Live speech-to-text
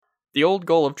The Old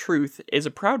Goal of Truth is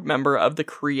a proud member of the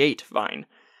Create Vine,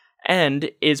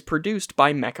 and is produced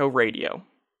by Mecco Radio.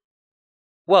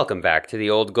 Welcome back to the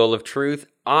Old Goal of Truth.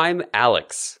 I'm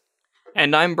Alex.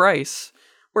 And I'm Bryce.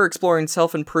 We're exploring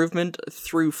self-improvement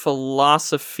through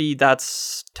philosophy.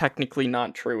 That's technically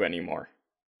not true anymore.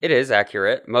 It is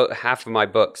accurate. Half of my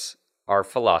books are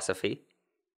philosophy.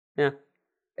 Yeah,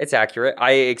 it's accurate.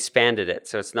 I expanded it,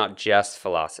 so it's not just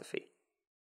philosophy.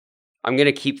 I'm going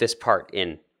to keep this part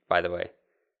in, by the way,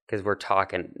 because we're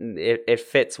talking. It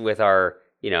fits with our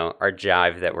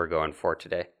jive that we're going for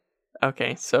today.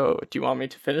 Okay, so do you want me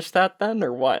to finish that then,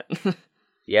 or what?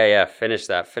 Yeah, finish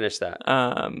that.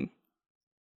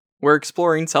 We're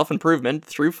exploring self-improvement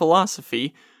through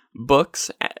philosophy,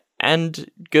 books, and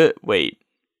good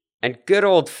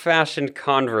old-fashioned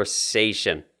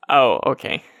conversation. Oh,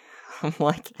 okay. I'm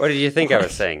like... What did you think I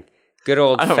was saying? Good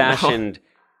old-fashioned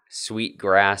sweet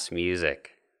grass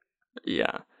music.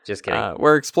 Yeah. Just kidding.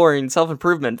 We're exploring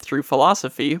self-improvement through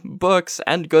philosophy, books,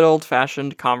 and good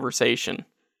old-fashioned conversation.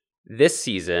 This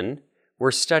season, we're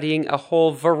studying a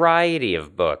whole variety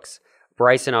of books.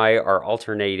 Bryce and I are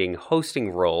alternating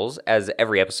hosting roles as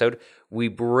every episode we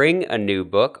bring a new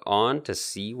book on to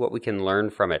see what we can learn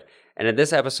from it. And in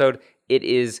this episode, it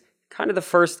is kind of the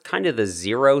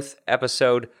 0th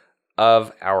episode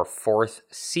of our 4th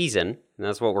season. And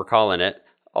that's what we're calling it.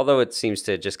 Although it seems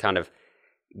to just kind of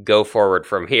go forward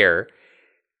from here.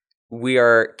 We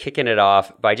are kicking it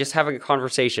off by just having a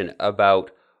conversation about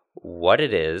what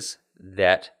it is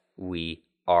that we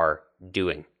are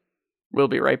doing. We'll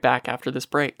be right back after this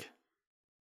break.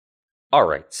 All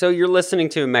right, so you're listening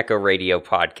to a Mecco Radio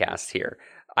podcast here.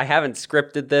 I haven't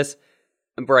scripted this,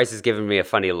 and Bryce is giving me a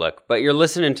funny look, but you're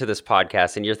listening to this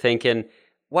podcast and you're thinking,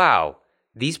 wow,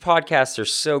 these podcasts are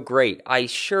so great. I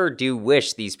sure do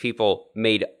wish these people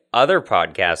made other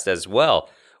podcasts as well.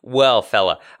 Well,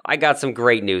 fella, I got some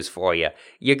great news for you.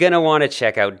 You're going to want to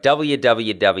check out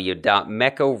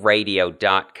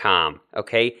www.meccoradio.com,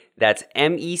 okay? That's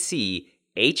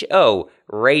MECHO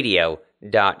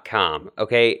radio.com,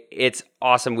 okay? It's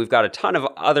awesome. We've got a ton of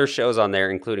other shows on there,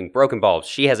 including Broken Bulbs,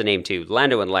 She Has a Name Too,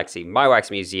 Lando and Lexi, My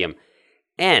Wax Museum,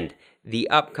 and the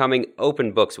upcoming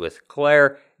Open Books with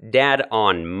Claire, Dad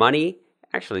on Money.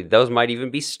 Actually, those might even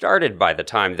be started by the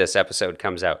time this episode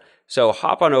comes out. So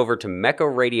hop on over to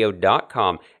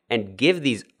meccoradio.com and give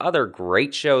these other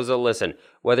great shows a listen.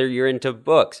 Whether you're into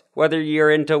books, whether you're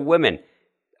into women,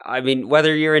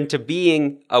 whether you're into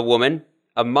being a woman,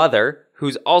 a mother,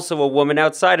 who's also a woman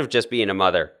outside of just being a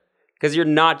mother. Because you're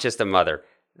not just a mother.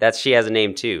 She Has a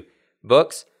Name Too.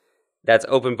 Books, that's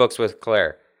Open Books with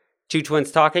Claire. Two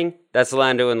Twins Talking, that's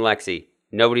Lando and Lexi.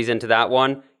 Nobody's into that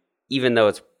one, even though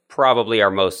it's probably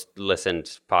our most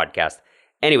listened podcast.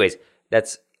 Anyways,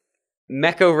 that's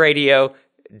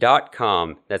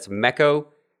meccoradio.com. That's Mecco.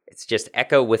 It's just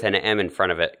Echo with an M in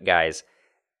front of it, guys.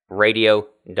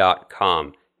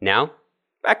 Radio.com. Now,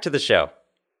 back to the show.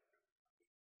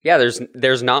 Yeah,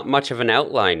 there's not much of an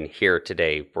outline here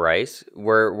today, Bryce.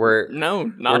 We're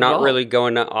not really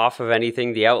going off of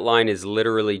anything. The outline is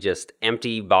literally just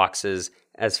empty boxes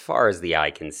as far as the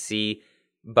eye can see.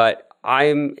 But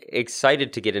I'm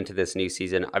excited to get into this new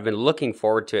season. I've been looking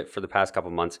forward to it for the past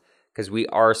couple months because we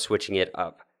are switching it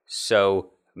up so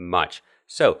much.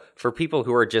 So, for people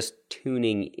who are just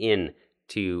tuning in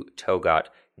to Togot,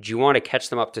 do you want to catch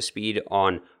them up to speed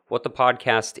on what the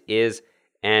podcast is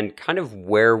and kind of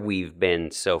where we've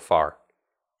been so far?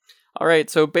 All right,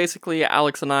 so basically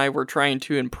Alex and I were trying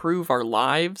to improve our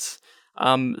lives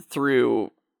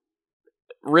through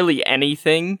really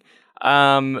anything.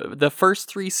 The first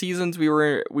 3 seasons we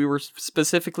were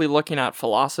specifically looking at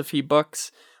philosophy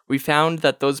books. We found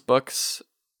that those books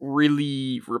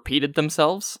really repeated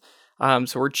themselves. So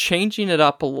we're changing it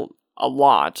up a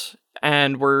lot,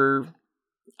 and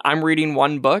I'm reading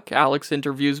one book, Alex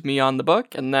interviews me on the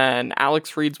book, and then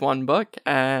Alex reads one book,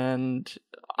 and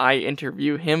I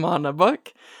interview him on a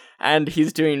book, and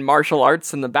he's doing martial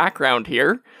arts in the background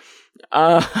here.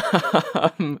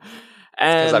 Because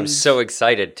I'm so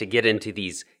excited to get into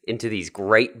these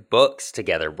great books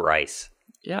together, Bryce.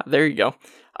 Yeah, there you go.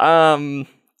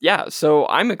 Yeah, so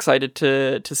I'm excited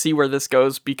to see where this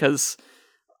goes, because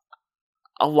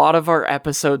a lot of our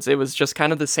episodes, it was just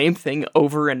kind of the same thing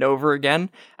over and over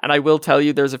again. And I will tell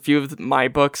you, there's a few of my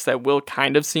books that will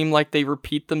kind of seem like they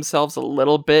repeat themselves a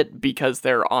little bit because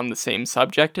they're on the same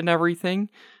subject and everything.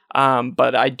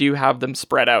 But I do have them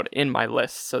spread out in my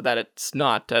list so that it's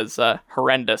not as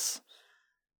horrendous.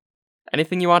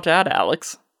 Anything you want to add,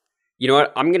 Alex? You know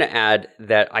what? I'm going to add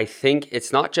that I think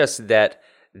it's not just that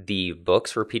the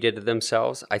books repeated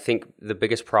themselves. I think the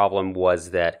biggest problem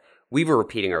was that we were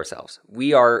repeating ourselves.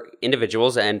 We are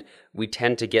individuals and we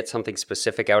tend to get something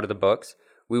specific out of the books.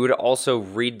 We would also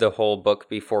read the whole book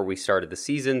before we started the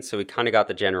season, so we kind of got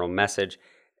the general message.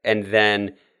 And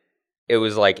then it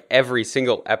was like every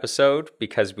single episode,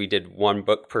 because we did one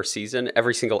book per season,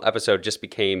 every single episode just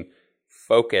became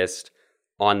focused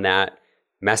on that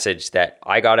message that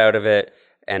I got out of it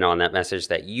and on that message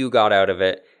that you got out of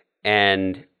it.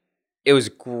 And it was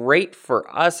great for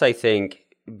us, I think,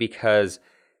 because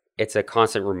it's a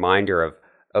constant reminder of,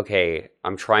 okay,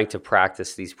 I'm trying to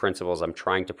practice these principles. I'm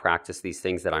trying to practice these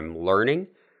things that I'm learning,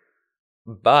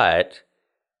 but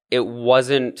it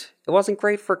wasn't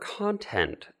great for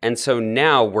content. And so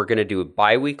now we're going to do a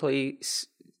bi-weekly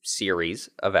series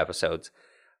of episodes.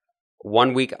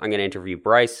 One week, I'm going to interview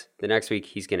Bryce. The next week,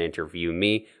 he's going to interview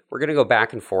me. We're going to go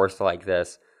back and forth like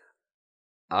this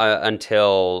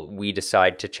until we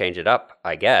decide to change it up,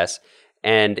 I guess.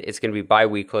 And it's going to be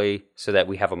bi-weekly so that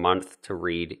we have a month to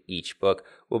read each book.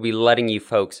 We'll be letting you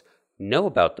folks know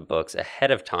about the books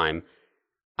ahead of time.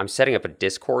 I'm setting up a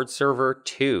Discord server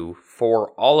too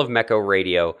for all of Mecco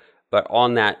Radio, but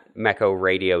on that Mecco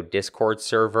Radio Discord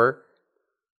server,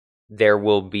 there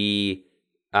will be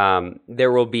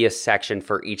a section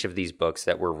for each of these books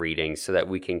that we're reading so that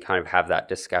we can kind of have that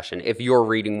discussion. If you're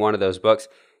reading one of those books,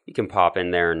 you can pop in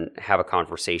there and have a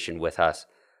conversation with us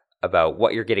about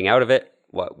what you're getting out of it,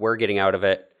 what we're getting out of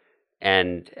it,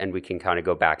 and we can kind of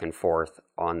go back and forth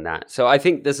on that. So I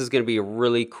think this is going to be a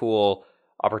really cool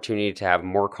opportunity to have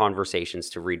more conversations,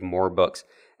 to read more books,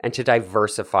 and to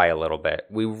diversify a little bit.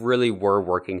 We really were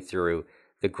working through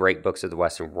the great books of the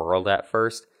Western world at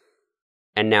first,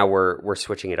 and now we're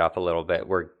switching it up a little bit.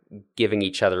 We're giving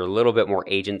each other a little bit more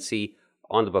agency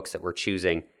on the books that we're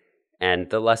choosing and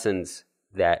the lessons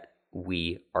that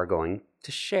we are going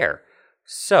to share.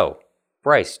 So,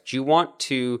 Bryce, do you want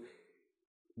to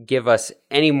give us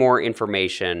any more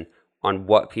information on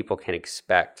what people can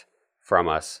expect from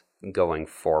us going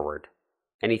forward?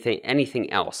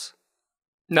 Anything else?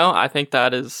 No, I think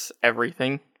that is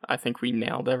everything. I think we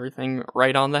nailed everything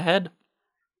right on the head.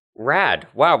 Rad.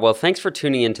 Wow. Well, thanks for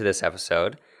tuning into this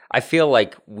episode. I feel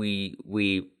like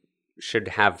we should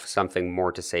have something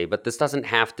more to say, but this doesn't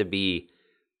have to be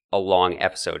a long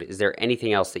episode. Is there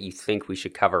anything else that you think we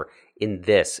should cover in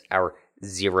this, our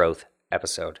 0th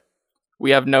episode?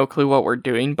 We have no clue what we're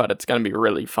doing, but it's going to be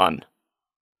really fun.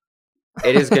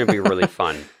 It is going to be really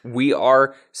fun. We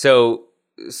are, so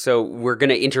we're going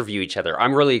to interview each other.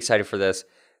 I'm really excited for this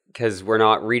because we're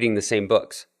not reading the same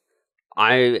books.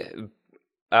 The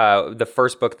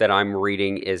first book that I'm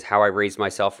reading is How I Raised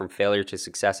Myself from Failure to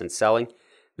Success in Selling.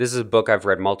 This is a book I've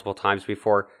read multiple times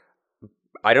before.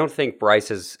 I don't think Bryce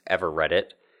has ever read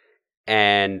it.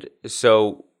 And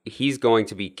so he's going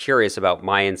to be curious about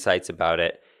my insights about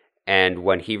it. And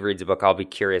when he reads a book, I'll be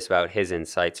curious about his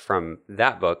insights from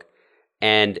that book.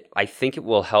 And I think it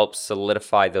will help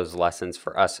solidify those lessons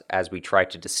for us as we try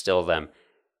to distill them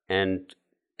and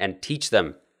teach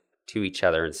them to each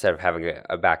other instead of having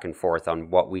a back and forth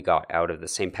on what we got out of the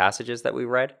same passages that we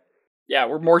read. Yeah,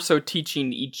 we're more so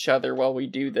teaching each other while we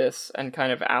do this and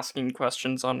kind of asking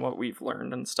questions on what we've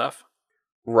learned and stuff.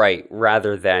 Right,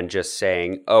 rather than just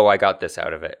saying, oh, I got this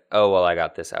out of it. Oh, well, I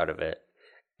got this out of it.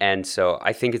 And so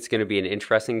I think it's going to be an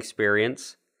interesting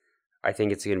experience. I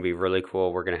think it's going to be really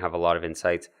cool. We're going to have a lot of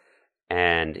insights.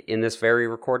 And in this very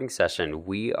recording session,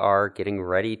 we are getting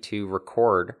ready to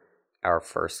record our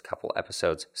first couple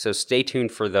episodes. So stay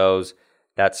tuned for those.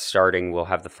 That's starting. We'll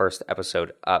have the first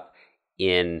episode up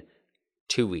in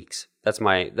 2 weeks. That's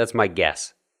my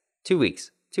guess. 2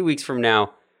 weeks. 2 weeks from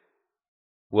now,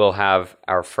 we'll have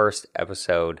our first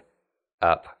episode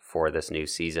up for this new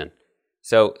season.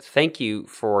 So thank you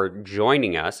for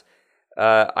joining us.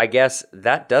 I guess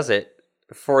that does it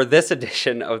for this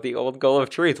edition of the Old Goal of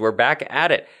Truth. We're back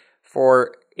at it.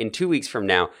 In 2 weeks from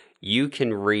now, you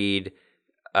can read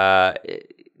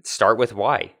Start With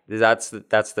Why. That's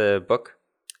the book.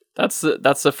 That's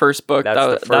the first book.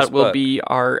 That will be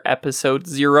our episode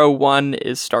 01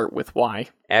 is Start With Why.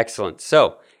 Excellent.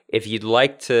 So if you'd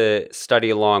like to study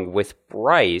along with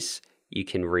Bryce, you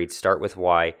can read Start With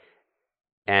Why.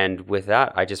 And with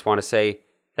that, I just want to say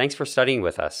thanks for studying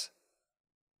with us.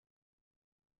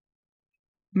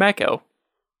 Mecco.